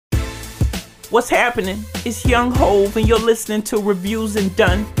What's happening? It's Young Hove, and you're listening to Reviews and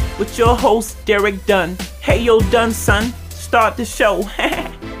Done with your host, Derek Dunn. Hey, yo, Dunn, son, start the show.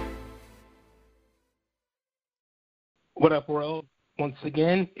 What up, world? Once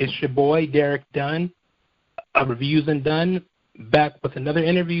again, it's your boy, Derek Dunn, of Reviews and Done, back with another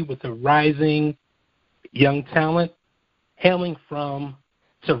interview with a rising young talent hailing from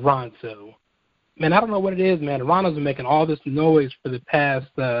Toronto. Man, I don't know what it is, man. Toronto's been making all this noise for the past,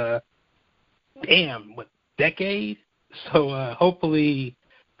 decade? So hopefully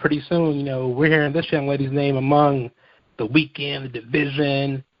pretty soon, we're hearing this young lady's name among The Weeknd, The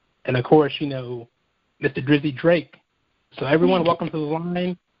Division, and, of course, Mr. Drizzy Drake. So everyone, welcome to the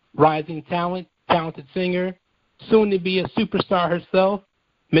line, rising talent, talented singer, soon to be a superstar herself,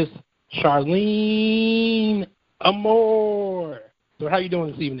 Miss Charlene Amore. So how are you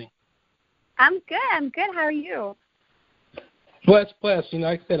doing this evening? I'm good. How are you? Bless. Like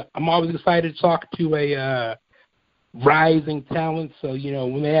I said, I'm always excited to talk to a rising talent. So,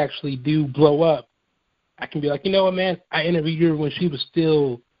 when they actually do blow up, I can be like, you know what, man, I interviewed her when she was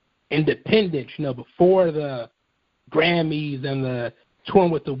still independent, before the Grammys and the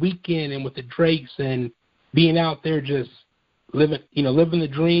touring with The Weeknd and with the Drakes and being out there just living the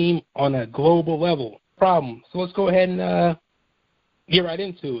dream on a global level. Problem. So let's go ahead and get right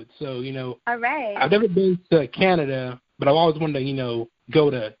into it. So, all right. I've never been to Canada, but I've always wanted to, go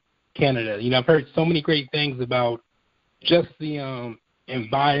to Canada. I've heard so many great things about just the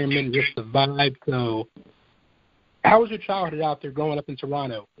environment, just the vibe. So how was your childhood out there growing up in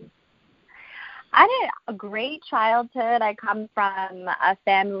Toronto? I had a great childhood. I come from a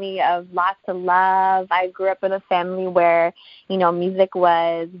family of lots of love. I grew up in a family where, music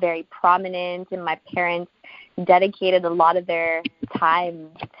was very prominent, and my parents dedicated a lot of their time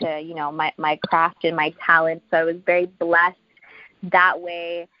to, my craft and my talent. So I was very blessed that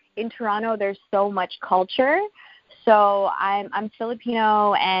way. In Toronto, there's so much culture. So I'm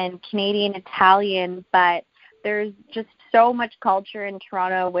Filipino and Canadian Italian, but there's just so much culture in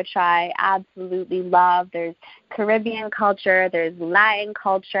Toronto, which I absolutely love. There's Caribbean culture, there's Latin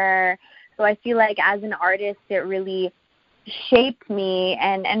culture. So I feel like as an artist, it really shaped me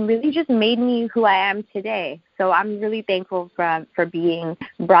and really just made me who I am today. So I'm really thankful for being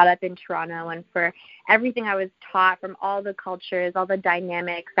brought up in Toronto and for everything I was taught from all the cultures, all the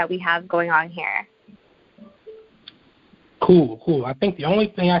dynamics that we have going on here. Cool. I think the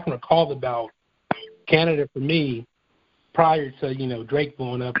only thing I can recall about Canada for me prior to, Drake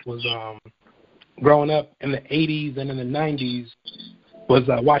blowing up was growing up in the 80s and in the 90s was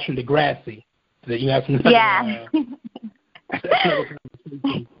watching Degrassi. That's another, yeah.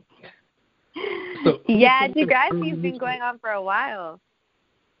 So, yeah, Degrassi's been going on for a while.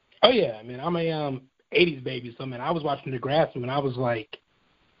 Oh, yeah. I mean, I'm a 80s baby, so, man, I was watching Degrassi when I was like,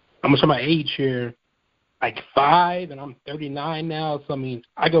 I'm going to show my age here, like 5, and I'm 39 now. So, I mean,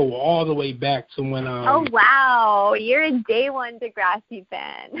 I go all the way back to when oh, wow. You're a day one Degrassi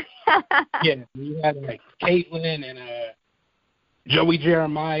fan. yeah, you had, like, Caitlin and Joey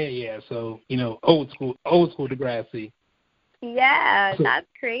Jeremiah. Yeah, so, old school Degrassi. Yeah, so, that's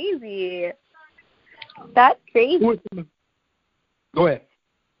crazy. Go ahead.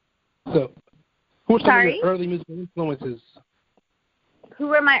 So, who are some of your early musical influences? Who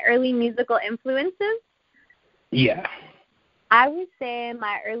were my early musical influences? Yeah. I would say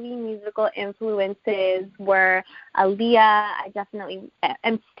my early musical influences were Aaliyah. I definitely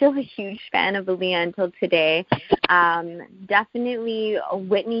am still a huge fan of Aaliyah until today. Definitely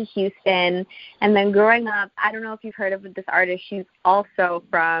Whitney Houston. And then growing up, I don't know if you've heard of this artist. She's also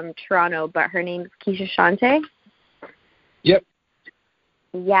from Toronto, but her name is Keisha Shante. Yep.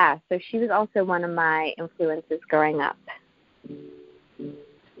 Yeah, so she was also one of my influences growing up.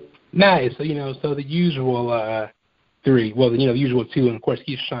 Nice. So, so the usual 3. Well, the usual 2, and of course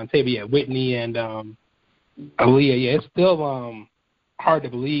Keisha Shante, but yeah, Whitney and Aaliyah. Yeah, it's still hard to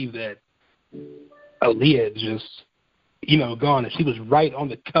believe that Aaliyah is just gone. And she was right on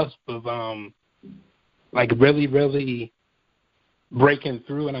the cusp of like really, really breaking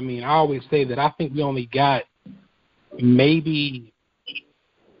through. And I mean, I always say that I think we only got maybe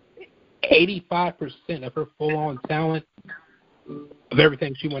 85% of her full-on talent of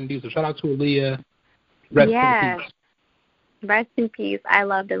everything she wanted to do. So shout out to Aaliyah. Rest in peace. Rest in peace. I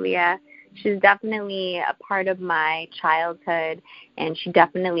loved Aaliyah. She's definitely a part of my childhood, and she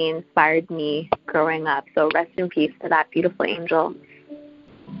definitely inspired me growing up. So rest in peace to that beautiful angel.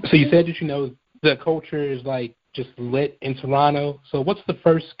 So you said that, the culture is like just lit in Toronto. So what's the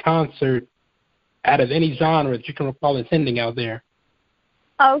first concert out of any genre that you can recall attending out there?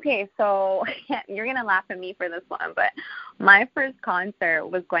 Okay, so you're going to laugh at me for this one, but my first concert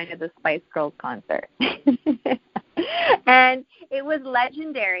was going to the Spice Girls concert. And it was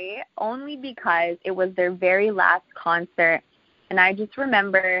legendary only because it was their very last concert. And I just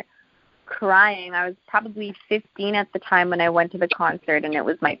remember crying. I was probably 15 at the time when I went to the concert, and it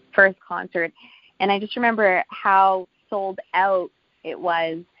was my first concert. And I just remember how sold out it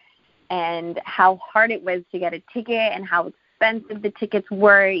was and how hard it was to get a ticket and how expensive the tickets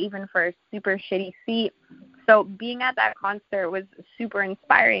were, even for a super shitty seat. So being at that concert was super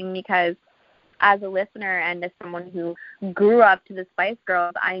inspiring because as a listener and as someone who grew up to the Spice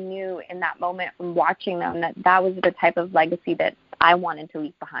Girls, I knew in that moment from watching them that that was the type of legacy that I wanted to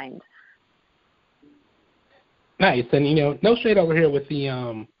leave behind. Nice. And, no shade over here with the,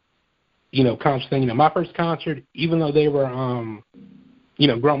 concert thing. My first concert, even though they were,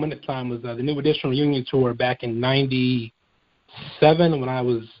 grown men at the time, was the New Edition reunion tour back in 97 when I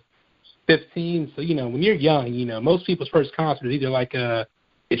was 15. So, when you're young, most people's first concert is either like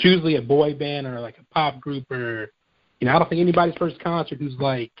it's usually a boy band or like a pop group or, I don't think anybody's first concert who's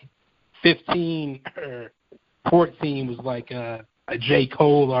like 15 or 14 was like a J.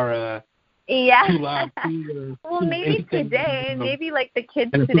 Cole or a Too Loud. Well, maybe today, maybe like the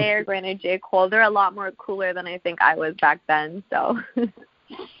kids today are going to J. Cole. They're a lot more cooler than I think I was back then, so.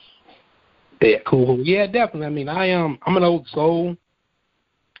 Yeah, cool. Yeah, definitely. I mean, I'm an old soul.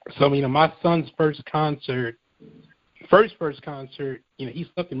 So, my son's first concert, he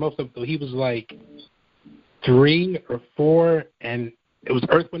slept in most of it, so he was like 3 or 4, and it was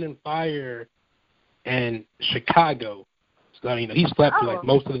Earth, Wind, and Fire and Chicago. So, he slept through like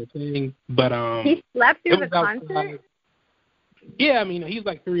most of the thing, but he slept through the concert? Yeah, he's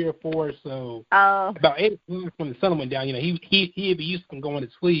like 3 or 4, so about 8 o'clock when the sun went down, he'd be used to going to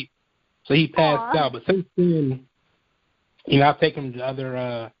sleep, so he passed out. But since then, I've taken him to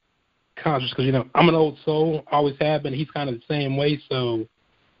other concerts because, I'm an old soul, always have been. He's kind of the same way, so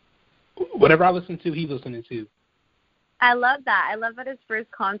whatever I listen to, he's listening to. I love that. I love that his first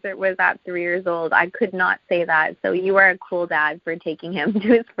concert was at 3 years old. I could not say that. So you are a cool dad for taking him to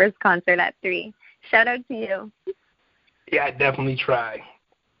his first concert at 3. Shout out to you. Yeah, I definitely try.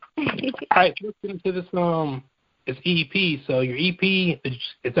 All right, let's get into this EP. So your EP,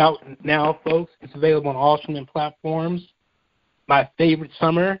 it's out now, folks. It's available on all streaming platforms. My Favorite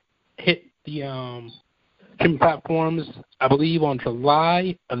Summer hit the streaming platforms, I believe, on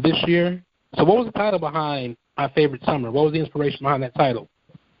July of this year. So what was the title behind My Favorite Summer? What was the inspiration behind that title?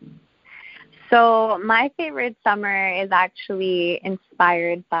 So My Favorite Summer is actually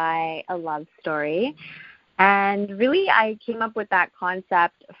inspired by a love story. And really, I came up with that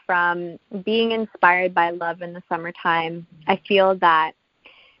concept from being inspired by love in the summertime. I feel that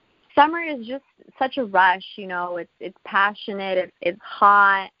summer is just such a rush, it's passionate, it's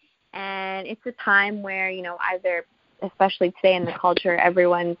hot, and it's a time where, either, especially today in the culture,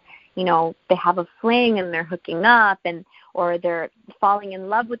 everyone's, they have a fling and they're hooking up or they're falling in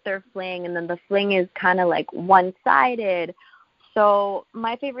love with their fling, and then the fling is kind of like one-sided. So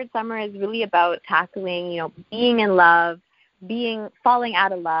My Favorite Summer is really about tackling, being in love, falling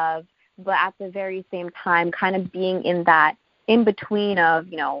out of love, but at the very same time kind of being in that in-between of,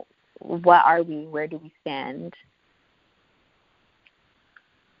 what are we, where do we stand?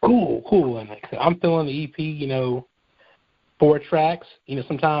 Cool. And I'm feeling the EP, 4 tracks,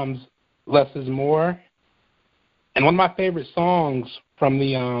 sometimes less is more. And one of my favorite songs from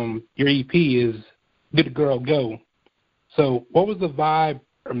the your EP is Good Girl Go. So what was the vibe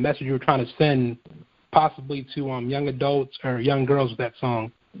or message you were trying to send possibly to young adults or young girls with that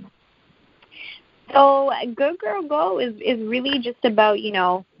song? So Good Girl Go is really just about,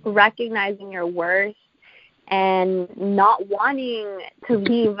 recognizing your worth and not wanting to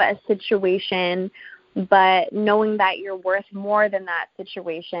leave a situation, but knowing that you're worth more than that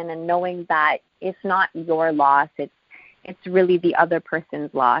situation and knowing that it's not your loss, it's really the other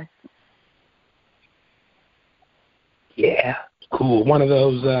person's loss. Yeah, cool. One of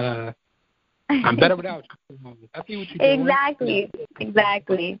those, I'm better without you. I see what you're doing.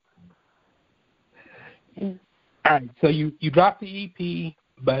 Exactly. All right, so you dropped the EP,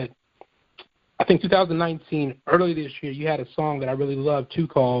 but I think 2019, early this year, you had a song that I really loved too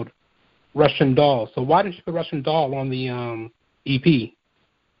called Russian Doll. So why did you put Russian Doll on the EP?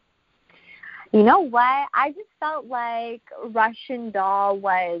 You know what? I just felt like Russian Doll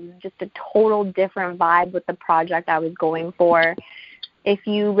was just a total different vibe with the project I was going for. If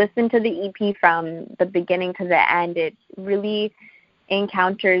you listen to the EP from the beginning to the end, it really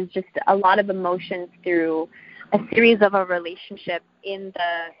encounters just a lot of emotions through a series of a relationship in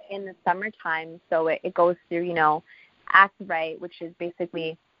the summertime. So it goes through, act right, which is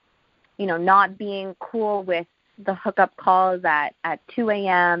basically, not being cool with the hookup calls at 2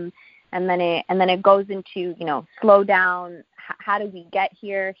 a.m. and then it goes into, slow down. How do we get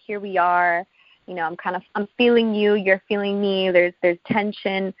here? Here we are. I'm feeling you. You're feeling me. There's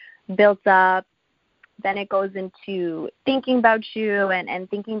tension built up. Then it goes into thinking about you, and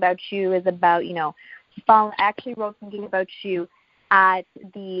thinking about you is about, I actually wrote thinking about you at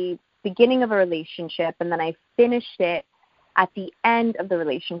the beginning of a relationship, and then I finished it at the end of the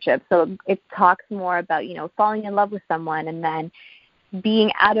relationship. So it talks more about, falling in love with someone and then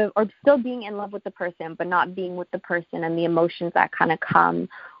still being in love with the person, but not being with the person, and the emotions that kind of come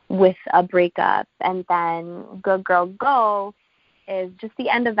with a breakup. And then Good Girl Go is just the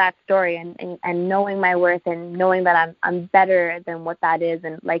end of that story, and knowing my worth and knowing that I'm better than what that is.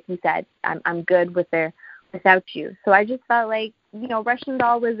 And like you said, I'm good without you. So I just felt like, Russian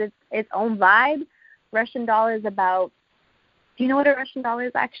Doll was its own vibe. Russian Doll is about, do you know what a Russian doll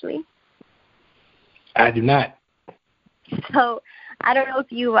is actually? I do not. So I don't know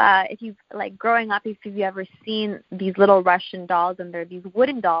if you've like growing up, if you've ever seen these little Russian dolls, and they're these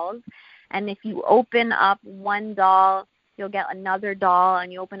wooden dolls. And if you open up one doll, you'll get another doll,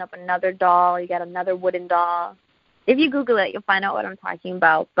 and you open up another doll, you get another wooden doll. If you Google it, you'll find out what I'm talking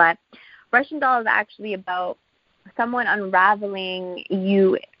about. But Russian Doll is actually about someone unraveling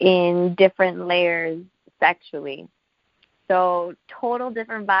you in different layers sexually. So total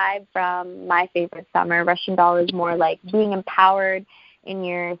different vibe from My Favorite Summer. Russian Doll is more like being empowered in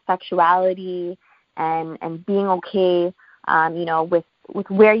your sexuality and being okay, with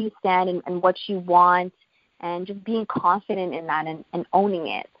where you stand and what you want, and just being confident in that and owning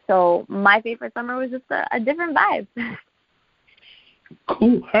it. So My Favorite Summer was just a different vibe.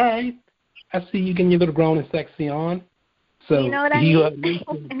 Cool. All right. I see you getting your little grown and sexy on. So you know what I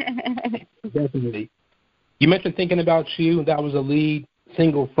mean? Definitely. You mentioned Thinking About You, and that was a lead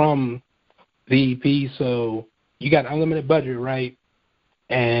single from the EP. So you got unlimited budget, right?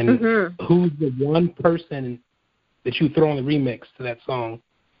 And who's the one person that you throw on the remix to that song?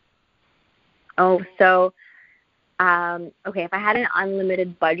 Oh, so, okay, if I had an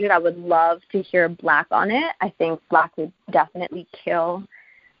unlimited budget, I would love to hear Black on it. I think Black would definitely kill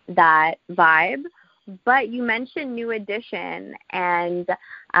that vibe. But you mentioned New Edition, and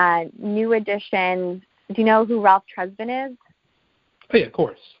New Edition, do you know who Ralph Tresvant is? Oh, yeah, of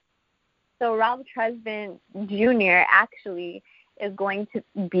course. So Ralph Tresvant Jr. actually is going to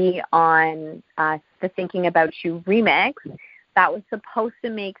be on the Thinking About You remix that was supposed to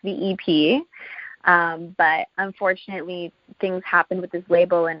make the EP. But unfortunately, things happened with this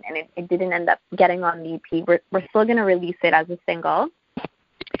label, and it didn't end up getting on the EP. We're still going to release it as a single.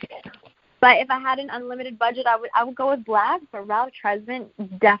 But if I had an unlimited budget, I would go with Black. But Ralph Tresvant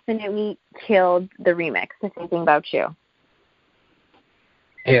definitely killed the remix to Thinking About You.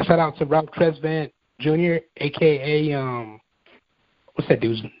 Yeah, shout out to Ralph Tresvant Jr., a.k.a. What's that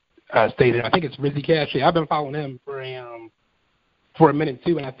dude's stated? I think it's Rizzy Cash. Yeah, I've been following him for a minute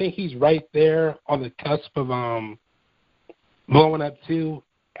too, and I think he's right there on the cusp of blowing up too.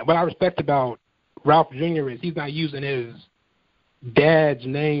 What I respect about Ralph Jr. is he's not using his dad's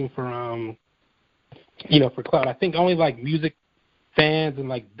name for for clout. I think only like music fans and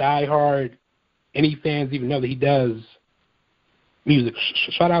like diehard any fans even know that he does music.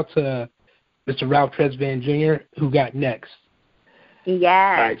 Shout out to Mr. Ralph Tresvant Jr. who got next.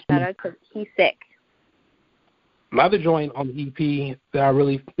 Yeah, right, shout out to He's Sick. My other joint on the EP that I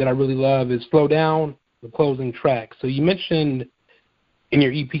really love is Slow Down, the closing track. So you mentioned in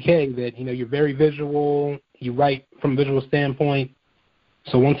your EPK that you're very visual. You write from a visual standpoint.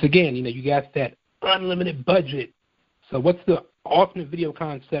 So once again, you got that unlimited budget. So what's the alternate video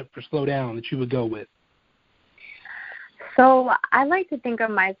concept for Slow Down that you would go with? So I like to think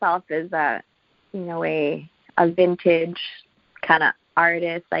of myself as a vintage kind of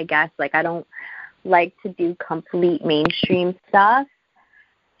artist, I guess. Like I don't like to do complete mainstream stuff.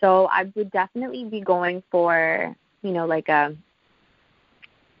 So I would definitely be going for, like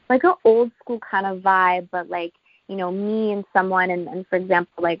an old school kind of vibe, but like, me and someone, and for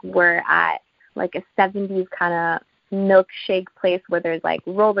example, like we're at like a 70s kind of milkshake place where there's like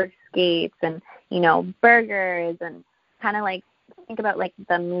roller skates and, burgers, and kind of like think about like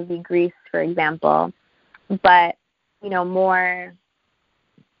the movie Grease, for example, but, more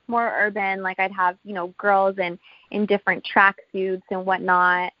urban. Like I'd have, girls in different tracksuits and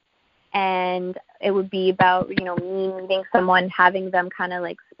whatnot. And it would be about, me meeting someone, having them kind of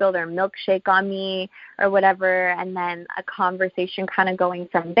like spill their milkshake on me or whatever, and then a conversation kind of going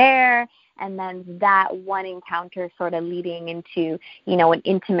from there, and then that one encounter sort of leading into, an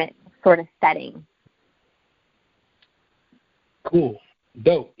intimate sort of setting. Cool.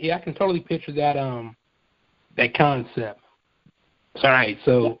 Dope. Yeah, I can totally picture that that concept. All right,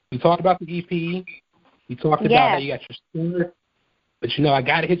 so we talked about the EP. We talked about how you got your start. But, I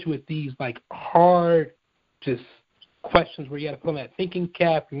got to hit you with these, like, hard, just questions where you got to put on that thinking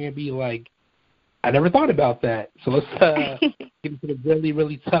cap and you're going to be like, I never thought about that. So let's get into the really,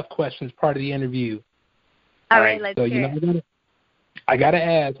 really tough questions part of the interview. All right, let's so, hear it. I got to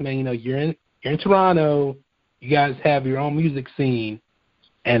ask, man, you're in Toronto. You guys have your own music scene.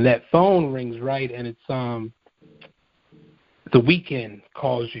 And that phone rings, right? And it's The Weeknd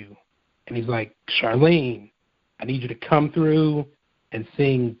calls you. And he's like, Charlene, I need you to come through and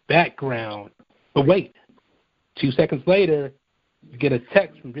sing background. But wait, 2 seconds later, you get a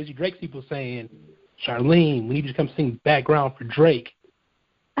text from Drizzy Drake's people saying, Charlene, we need you to come sing background for Drake.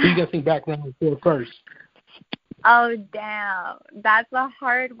 Who you going to sing background for first? Oh, damn. That's a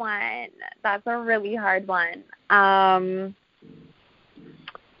hard one. That's a really hard one.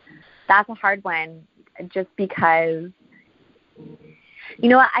 That's a hard one just because,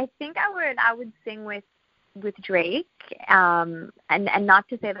 I think I would sing with Drake, and not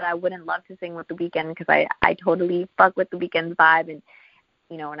to say that I wouldn't love to sing with The Weeknd, because I totally fuck with The Weeknd's vibe, and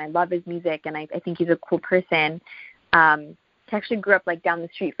and I love his music, and I think he's a cool person. He actually grew up like down the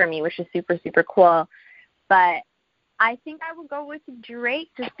street from me, which is super, super cool. But I think I would go with Drake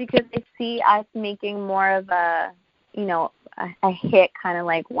just because I see us making more of a hit, kind of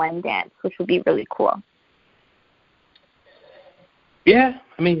like One Dance, which would be really cool. Yeah,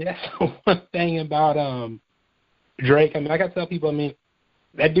 that's the one thing about Drake. I gotta tell people,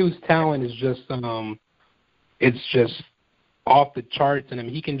 that dude's talent is just it's just off the charts, and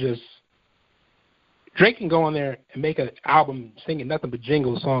he can just Drake can go on there and make an album singing nothing but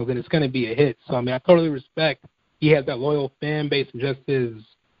jingle songs, and it's gonna be a hit. So I totally respect he has that loyal fan base and just his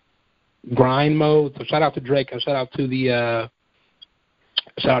grind mode. So shout out to Drake and shout out to The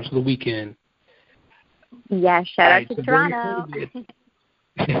Weeknd. Yeah, shout out to Toronto.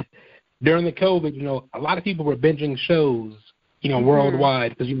 During the COVID, a lot of people were binging shows,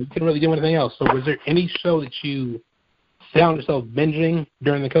 worldwide because you couldn't really do anything else. So was there any show that you found yourself binging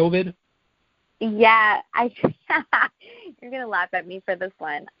during the COVID? Yeah, you're going to laugh at me for this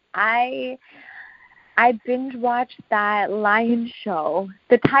one. I binge watched that Lion show,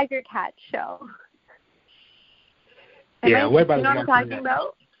 the Tiger Cat show. Yeah, what about you know what I'm talking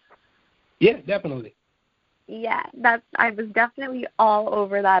about? Yeah, definitely. Yeah, I was definitely all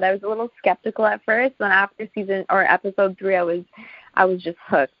over that. I was a little skeptical at first, and after episode 3, I was just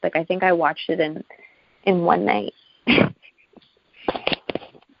hooked. Like, I think I watched it in one night.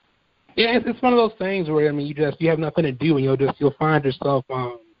 Yeah, it's one of those things where you have nothing to do, and you'll find yourself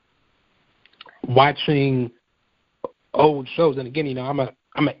watching old shows. And again, I'm a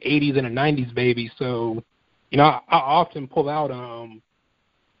 80s and a 90s baby, so I often pull out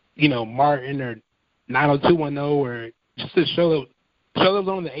Martin or 90210 or just a show that was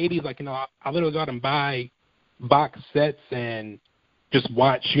on in the 80s. Like, I literally go out and buy box sets and just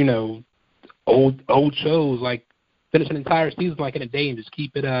watch, old shows, like finish an entire season like in a day and just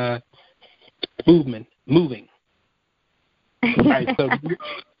keep it moving. All right, so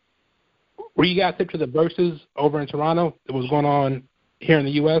were you guys hip to the Versus over in Toronto that was going on here in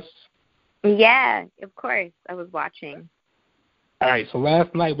the U.S.? Yeah, of course. I was watching. All right, so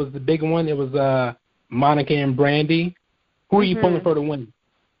last night was the big one. It was Monica and Brandy. Who are you pulling for to win?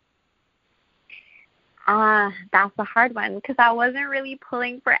 That's a hard one because I wasn't really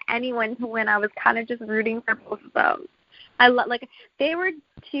pulling for anyone to win. I was kind of just rooting for both of them. They were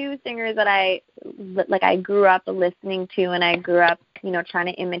two singers that I grew up listening to, and I grew up, trying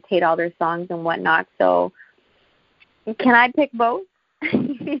to imitate all their songs and whatnot. So, can I pick both?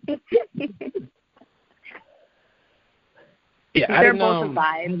 Yeah, they're both a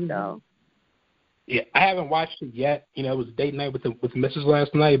vibe, so. Yeah, I haven't watched it yet. It was date night with the missus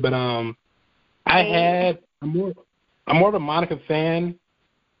last night, but I'm more of a Monica fan,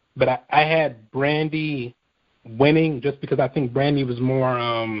 but I had Brandy winning just because I think Brandy was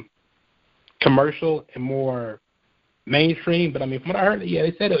more commercial and more mainstream. But from what I heard, yeah,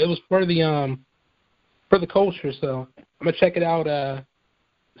 they said it was for the culture. So I'm gonna check it out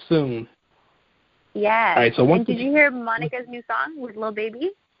soon. Yeah. All right. So did you hear Monica's new song with Lil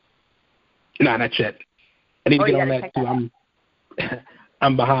Baby? No, not yet. I need to get on that too.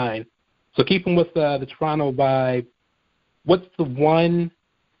 I'm behind. So keeping with the Toronto vibe, what's the one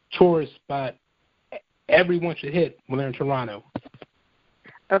tourist spot everyone should hit when they're in Toronto?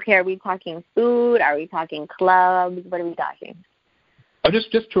 Okay, are we talking food? Are we talking clubs? What are we talking? Oh,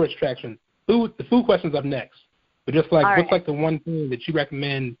 just tourist attraction. Food. The food question's up next. But just what's like the one thing that you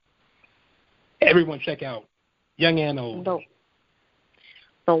recommend everyone check out, young and old?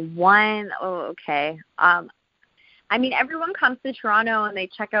 The one, okay. I mean, everyone comes to Toronto and they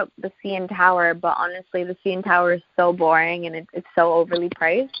check out the CN Tower, but honestly, the CN Tower is so boring and it's so overly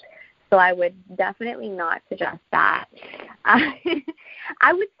priced. So I would definitely not suggest that.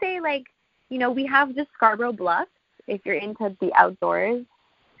 I would say, like, you know, we have the Scarborough Bluffs if you're into the outdoors.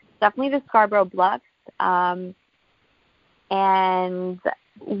 Definitely the Scarborough Bluffs. And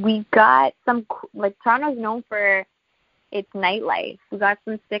we got some, like, Toronto's known for its nightlife. We got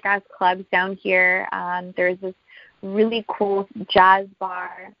some sick-ass clubs down here. There's this really cool jazz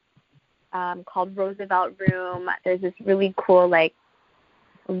bar called Roosevelt Room. There's this really cool, like,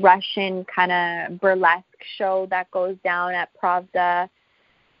 Russian kind of burlesque show that goes down at Pravda.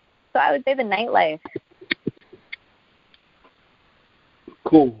 So I would say the nightlife.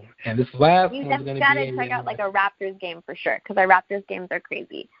 Cool. And this last you one's going to be... You got to check out, like, a Raptors game for sure, because our Raptors games are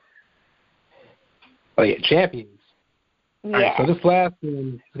crazy. Oh, yeah, champions. Yeah. All right, so this last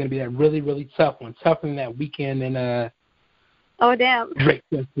one is going to be that really, really tough one. Tougher than that weekend in oh, damn. Drake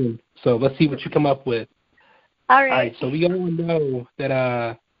Festival. So let's see what you come up with. All right. All right, so we all know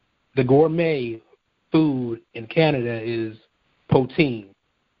that the gourmet food in Canada is poutine.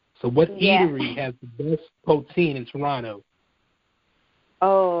 So what eatery has the best poutine in Toronto?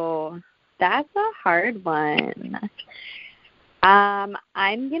 Oh, that's a hard one.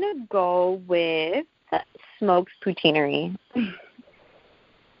 I'm going to go with Smoke's Poutineery.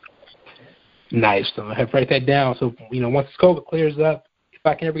 Nice. So I have to write that down. So, you know, once COVID clears up, if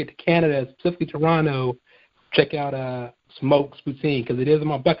I can ever get to Canada, specifically Toronto, check out Smoke's Poutine, because it is on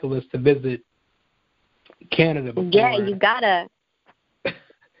my bucket list to visit Canada before. Yeah, you gotta.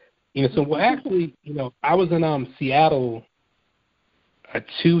 You know, so well, actually, you know, I was in Seattle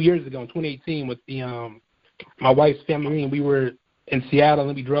 2 years ago in 2018 with my wife's family, and we were in Seattle,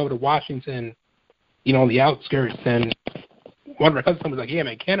 and we drove to Washington, you know, on the outskirts, and one of our cousins was like, yeah,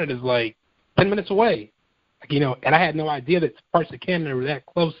 man, Canada's like 10 minutes away. Like, you know, and I had no idea that parts of Canada were that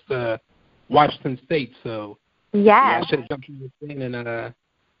close to Washington State, so yeah, I should have jumped in the thing and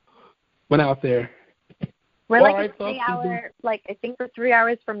went out there. We're like a 3 hour, like, I think we're 3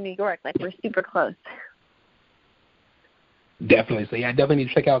 hours from New York. Like, we're super close. Definitely. So, yeah, I definitely need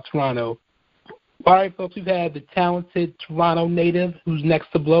to check out Toronto. All right, folks, we've had the talented Toronto native who's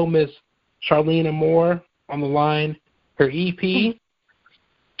next to blow, Miss Charlene Amore, on the line. Her EP,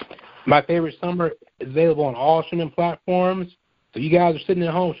 My Favorite Summer, is available on all streaming platforms. So you guys are sitting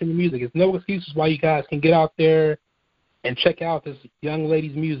at home streaming music. It's no excuses why you guys can get out there and check out this young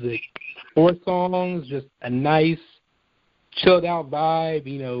lady's music. 4 songs, just a nice, chilled-out vibe,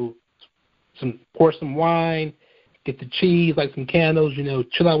 you know, pour some wine, get the cheese, light some candles, you know,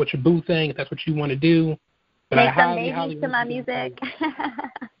 chill out with your boo thing if that's what you want to do. But make some babies to my music.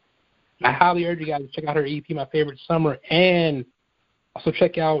 I highly urge you guys to check out her EP, My Favorite Summer, and also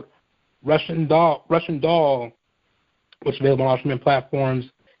check out Russian Doll, which is available on all streaming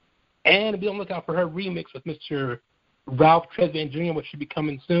platforms. And be on the lookout for her remix with Mr. Ralph Tresvant Jr., which should be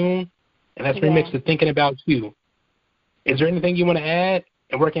coming soon. And that's a remix of Thinking About You. Is there anything you want to add?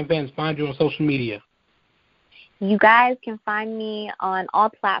 And where can fans find you on social media? You guys can find me on all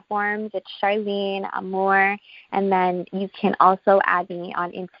platforms. It's Charlene Amore. And then you can also add me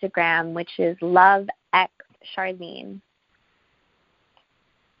on Instagram, which is LoveXCharlene.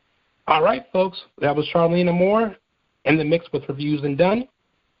 All right, folks. That was Charlene Amore in the mix with Reviews and Done.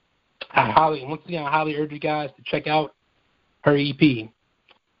 Once again, I highly urge you guys to check out her EP.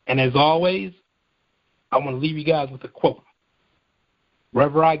 And as always, I want to leave you guys with a quote.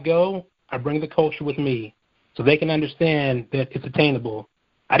 Wherever I go, I bring the culture with me so they can understand that it's attainable.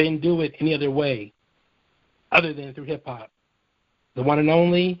 I didn't do it any other way other than through hip-hop. The one and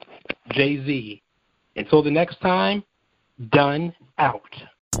only Jay-Z. Until the next time, Done out.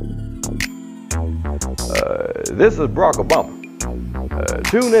 This is Barack Obama.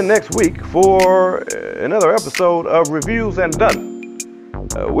 Tune in next week for another episode of Reviews and Done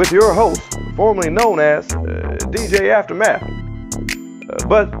with your host, formerly known as DJ Aftermath,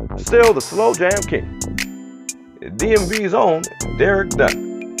 but still the Slow Jam King, DMV's own Derek Dunn.